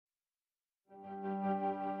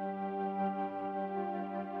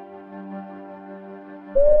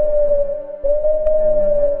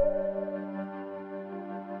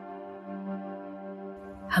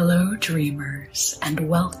dreamers, and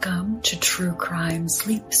welcome to True Crime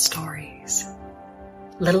Sleep Stories.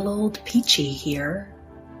 Little old Peachy here.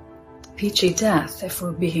 Peachy death if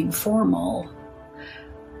we're being formal,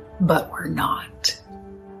 but we're not.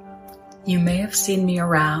 You may have seen me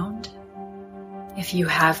around. If you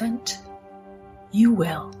haven't, you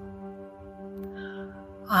will.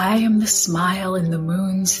 I am the smile in the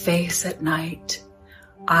moon's face at night.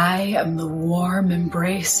 I am the warm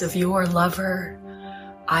embrace of your lover.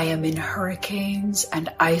 I am in hurricanes and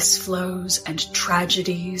ice flows and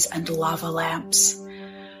tragedies and lava lamps.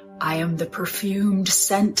 I am the perfumed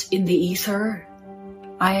scent in the ether.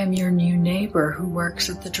 I am your new neighbor who works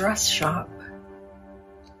at the dress shop.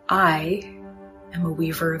 I am a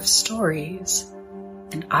weaver of stories,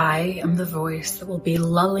 and I am the voice that will be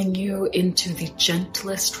lulling you into the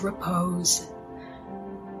gentlest repose.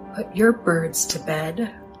 Put your birds to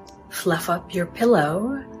bed, fluff up your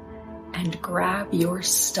pillow, and grab your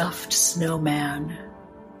stuffed snowman.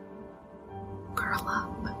 Curl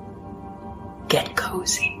up. Get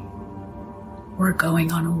cozy. We're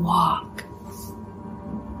going on a walk.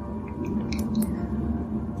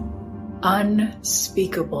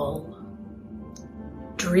 Unspeakable.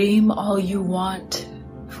 Dream all you want,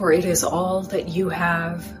 for it is all that you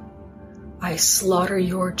have. I slaughter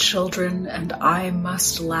your children, and I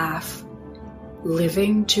must laugh.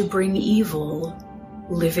 Living to bring evil,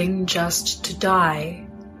 living just to die.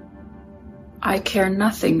 I care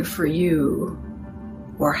nothing for you,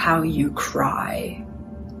 or how you cry.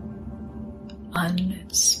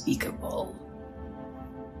 Unspeakable.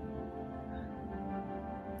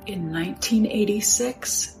 In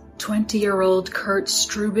 1986, 20-year-old Kurt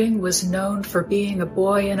Struebing was known for being a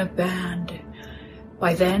boy in a band.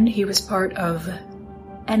 By then, he was part of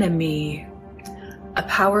Enemy, a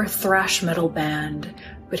power thrash metal band,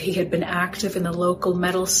 but he had been active in the local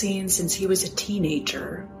metal scene since he was a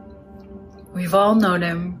teenager. We've all known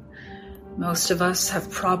him. Most of us have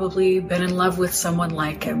probably been in love with someone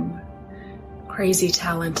like him. Crazy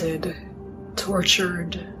talented,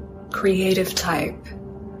 tortured, creative type.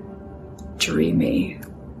 Dreamy.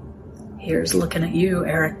 Here's looking at you,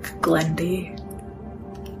 Eric Glendy.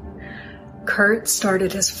 Kurt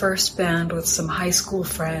started his first band with some high school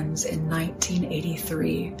friends in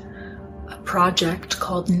 1983, a project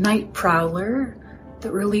called Night Prowler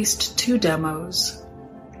that released 2 demos,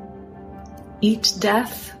 Eat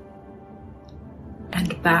Death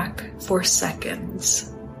and Back for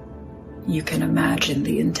Seconds. You can imagine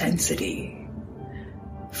the intensity.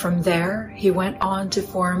 From there, he went on to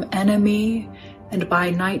form Enemy, and by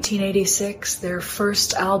 1986, their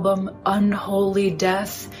first album, Unholy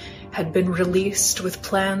Death, had been released with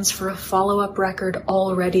plans for a follow-up record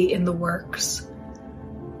already in the works.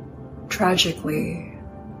 Tragically,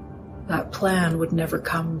 that plan would never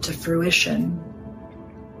come to fruition.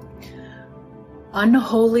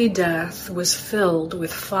 Unholy Death was filled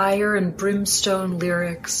with fire and brimstone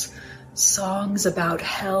lyrics, songs about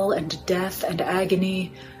hell and death and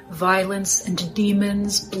agony, violence and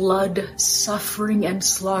demons, blood, suffering and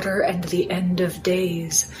slaughter, and the end of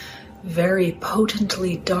days. Very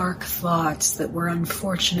potently dark thoughts that were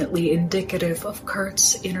unfortunately indicative of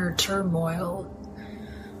Kurt's inner turmoil.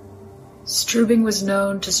 Struebing was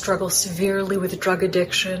known to struggle severely with drug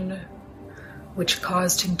addiction, which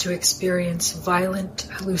caused him to experience violent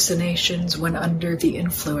hallucinations when under the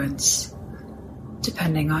influence,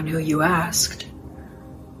 depending on who you asked.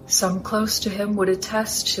 Some close to him would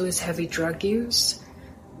attest to his heavy drug use.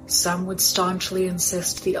 Some would staunchly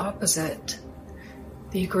insist the opposite.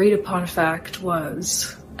 The agreed-upon fact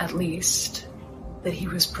was, at least, that he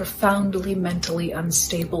was profoundly mentally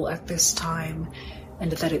unstable at this time,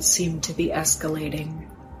 and that it seemed to be escalating.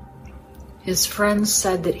 His friends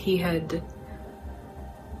said that he had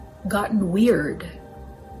gotten weird.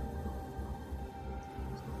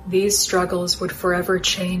 These struggles would forever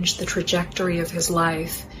change the trajectory of his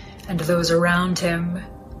life and those around him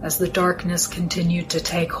as the darkness continued to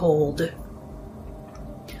take hold.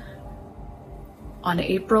 On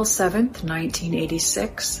April 7th,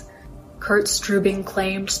 1986, Kurt Struebing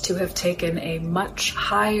claimed to have taken a much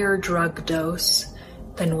higher drug dose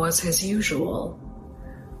than was his usual.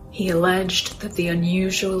 He alleged that the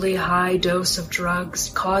unusually high dose of drugs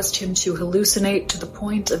caused him to hallucinate to the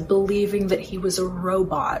point of believing that he was a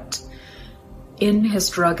robot. In his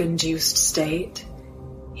drug-induced state,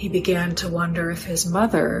 he began to wonder if his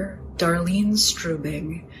mother, Darlene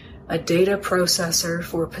Struebing, a data processor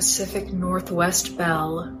for Pacific Northwest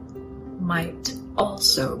Bell, might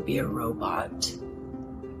also be a robot.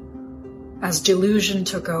 As delusion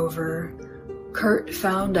took over, Kurt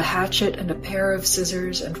found a hatchet and a pair of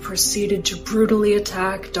scissors and proceeded to brutally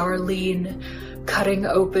attack Darlene, cutting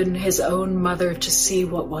open his own mother to see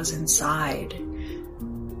what was inside.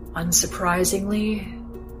 Unsurprisingly,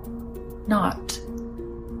 not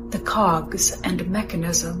the cogs and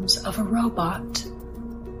mechanisms of a robot.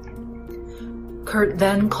 Kurt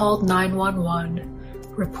then called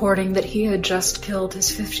 911, reporting that he had just killed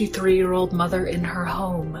his 53-year-old mother in her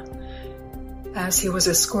home. As he was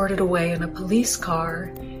escorted away in a police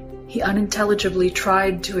car, he unintelligibly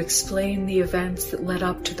tried to explain the events that led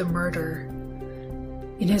up to the murder.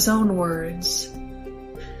 In his own words,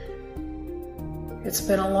 "It's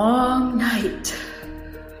been a long night.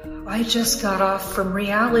 I just got off from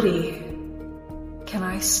reality. Can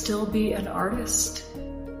I still be an artist?"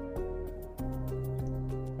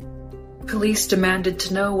 Police demanded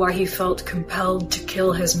to know why he felt compelled to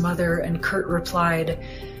kill his mother, and Kurt replied,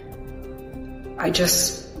 "I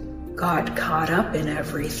just got caught up in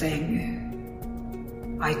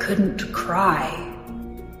everything. I couldn't cry.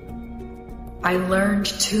 I learned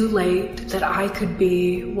too late that I could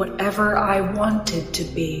be whatever I wanted to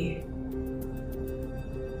be."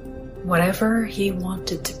 Whatever he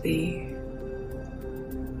wanted to be.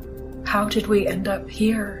 How did we end up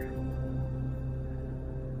here?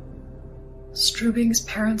 Struebing's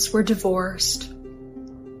parents were divorced.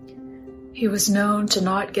 He was known to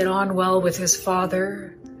not get on well with his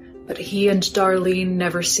father, but he and Darlene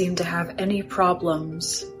never seemed to have any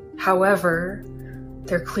problems. However,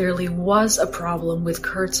 there clearly was a problem with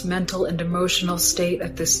Kurt's mental and emotional state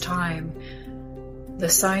at this time. The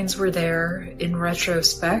signs were there, in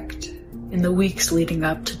retrospect, in the weeks leading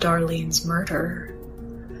up to Darlene's murder.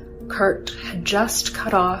 Kurt had just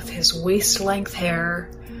cut off his waist-length hair,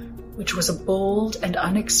 which was a bold and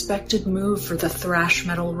unexpected move for the thrash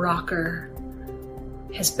metal rocker.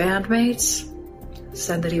 His bandmates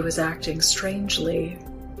said that he was acting strangely,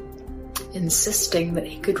 insisting that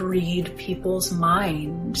he could read people's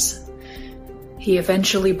minds. He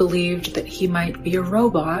eventually believed that he might be a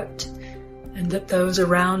robot, and that those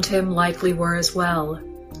around him likely were as well.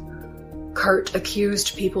 Kurt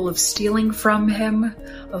accused people of stealing from him,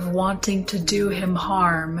 of wanting to do him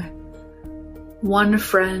harm. One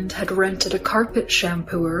friend had rented a carpet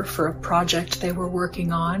shampooer for a project they were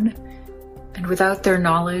working on, and without their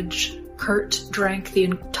knowledge, Kurt drank the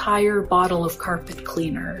entire bottle of carpet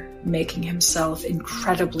cleaner, making himself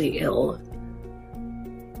incredibly ill.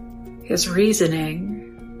 His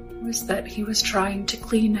reasoning was that he was trying to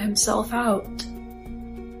clean himself out.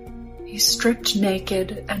 He stripped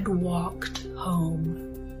naked and walked home.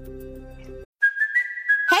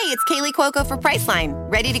 Hey, it's Kaylee Cuoco for Priceline.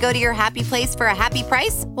 Ready to go to your happy place for a happy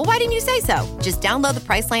price? Well, why didn't you say so? Just download the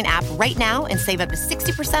Priceline app right now and save up to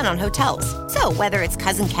 60% on hotels. So whether it's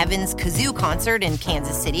Cousin Kevin's Kazoo Concert in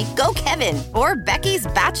Kansas City, go Kevin, or Becky's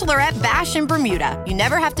Bachelorette Bash in Bermuda, you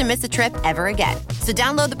never have to miss a trip ever again. So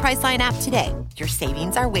download the Priceline app today. Your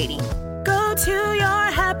savings are waiting. Go to your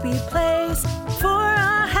happy place for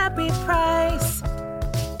a happy price.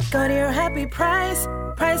 Go to your happy price,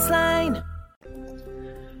 Priceline.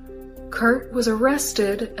 Kurt was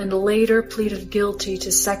arrested and later pleaded guilty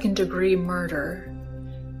to second-degree murder.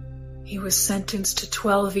 He was sentenced to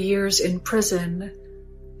 12 years in prison,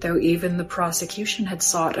 though even the prosecution had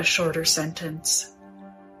sought a shorter sentence.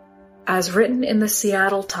 As written in the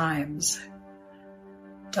Seattle Times,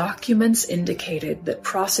 documents indicated that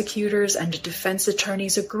prosecutors and defense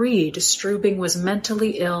attorneys agreed Struebing was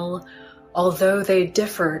mentally ill, although they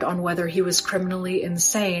differed on whether he was criminally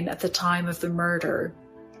insane at the time of the murder.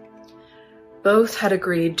 Both had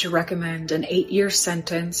agreed to recommend an 8-year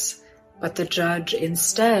sentence, but the judge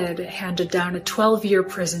instead handed down a 12-year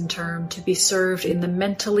prison term to be served in the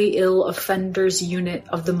mentally ill offenders unit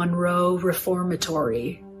of the Monroe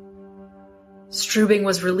Reformatory. Struebing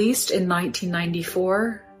was released in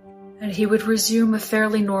 1994, and he would resume a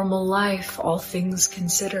fairly normal life, all things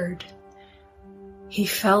considered. He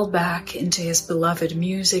fell back into his beloved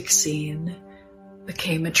music scene,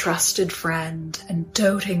 became a trusted friend and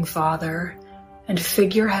doting father, and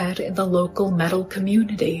figurehead in the local metal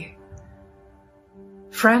community.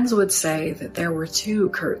 Friends would say that there were two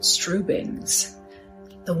Kurt Struebings,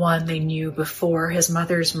 the one they knew before his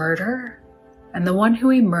mother's murder, and the one who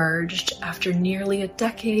emerged after nearly a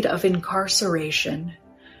decade of incarceration,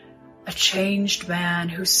 a changed man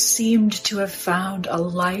who seemed to have found a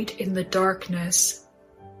light in the darkness.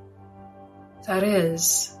 That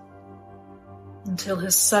is, until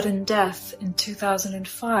his sudden death in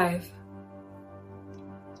 2005.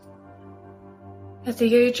 At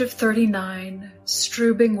the age of 39,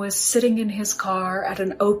 Struebing was sitting in his car at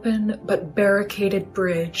an open but barricaded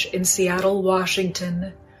bridge in Seattle,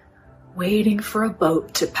 Washington, waiting for a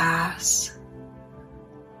boat to pass.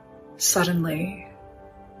 Suddenly,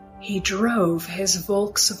 He drove his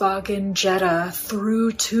Volkswagen Jetta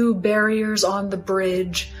through 2 barriers on the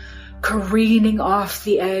bridge, careening off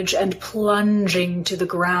the edge and plunging to the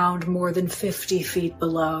ground more than 50 feet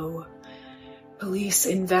below. Police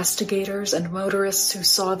investigators and motorists who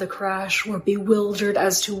saw the crash were bewildered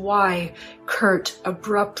as to why Kurt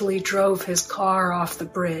abruptly drove his car off the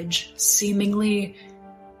bridge, seemingly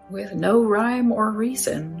with no rhyme or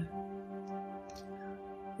reason.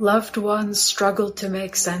 Loved ones struggled to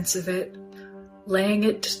make sense of it, laying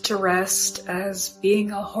it to rest as being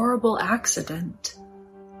a horrible accident.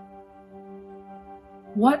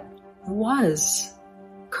 What was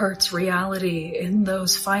Kurt's reality in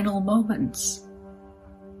those final moments?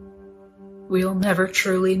 We'll never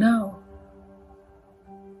truly know.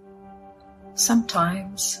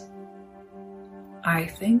 Sometimes, I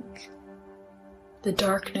think, the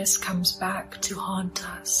darkness comes back to haunt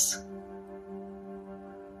us.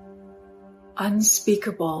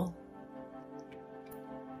 Unspeakable,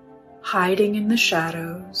 hiding in the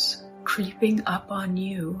shadows, creeping up on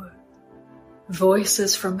you.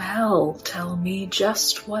 Voices from hell tell me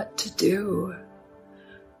just what to do.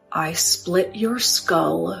 I split your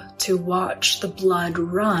skull to watch the blood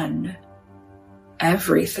run.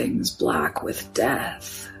 Everything's black with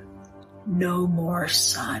death. No more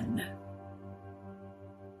sun.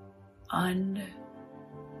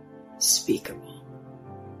 Unspeakable.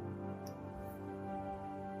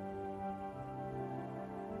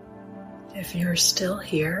 If you're still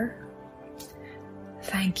here,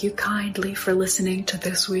 thank you kindly for listening to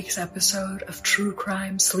this week's episode of True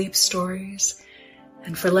Crime Sleep Stories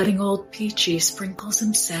and for letting old Peachy sprinkle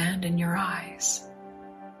some sand in your eyes.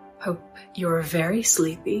 Hope you're very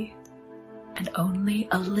sleepy and only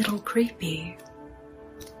a little creepy.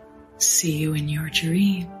 See you in your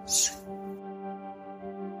dreams.